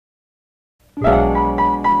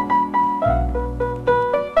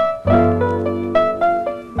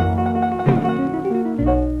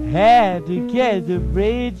Had to catch the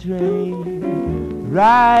freight train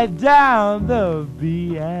right down the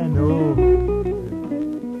B&O.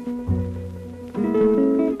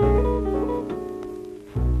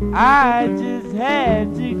 I just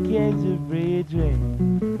had to catch a freight train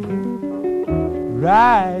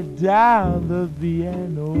right down the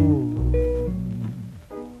B&O.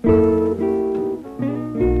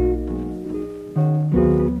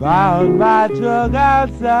 Found my truck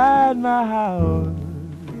outside my house,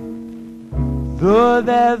 so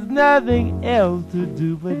there's nothing else to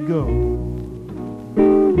do but go.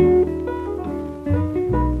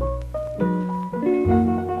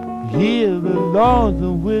 Hear the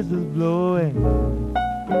lonesome whistles blowing,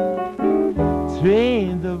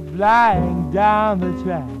 trains are flying down the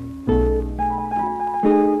track.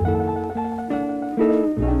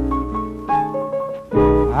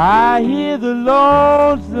 I hear the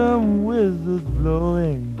lonesome whistles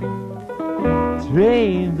blowing,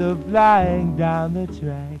 trains are flying down the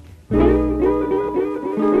track.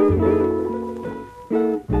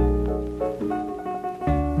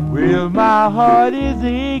 Well, my heart is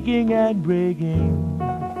aching and breaking,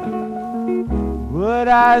 but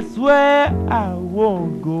I swear I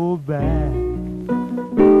won't go back.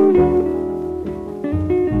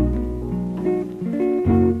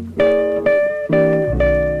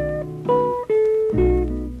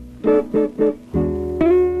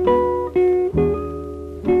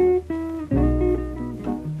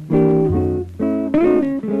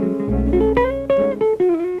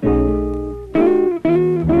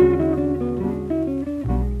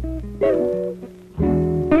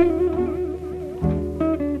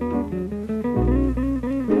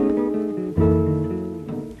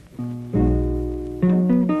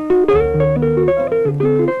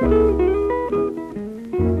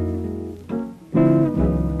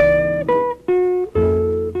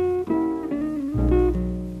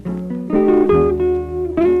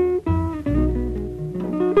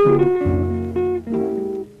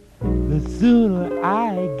 The sooner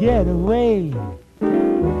I get away,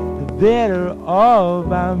 the better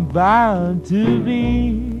off I'm bound to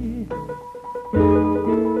be.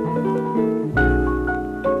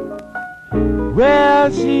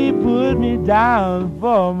 Well, she put me down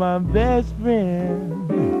for my best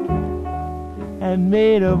friend and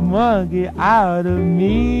made a monkey out of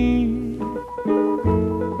me.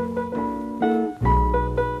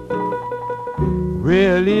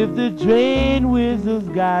 Well, if the train whistles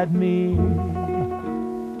got me,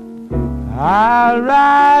 I'll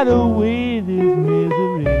ride away this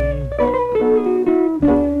misery.